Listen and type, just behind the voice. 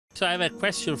So I have a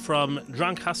question from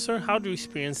Drunk Hustler. How do you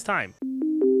experience time?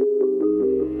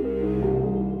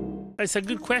 It's a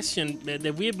good question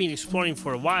that we have been exploring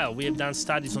for a while. We have done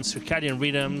studies on circadian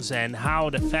rhythms and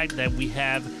how the fact that we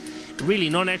have really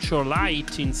no natural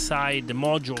light inside the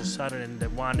modules other than the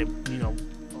one that,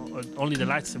 only the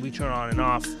lights that we turn on and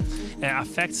off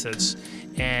affects us.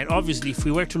 And obviously, if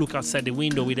we were to look outside the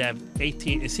window, we'd have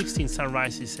 16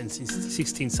 sunrises and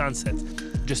 16 sunsets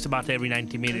just about every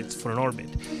 90 minutes for an orbit.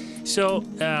 So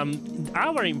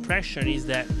our impression is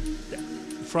that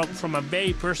from a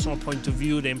very personal point of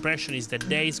view, the impression is that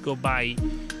days go by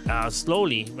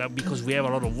slowly because we have a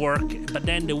lot of work, but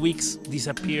then the weeks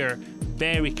disappear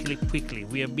very quickly.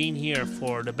 We have been here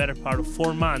for the better part of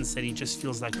 4 months and it just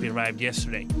feels like we arrived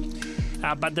yesterday.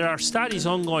 But there are studies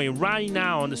ongoing right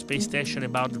now on the space station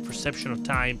about the perception of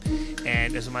time,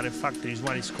 and as a matter of fact, there is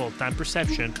one is called time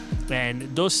perception, and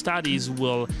those studies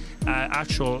will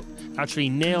actually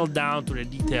nail down to the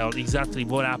detail exactly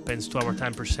what happens to our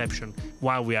time perception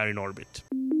while we are in orbit.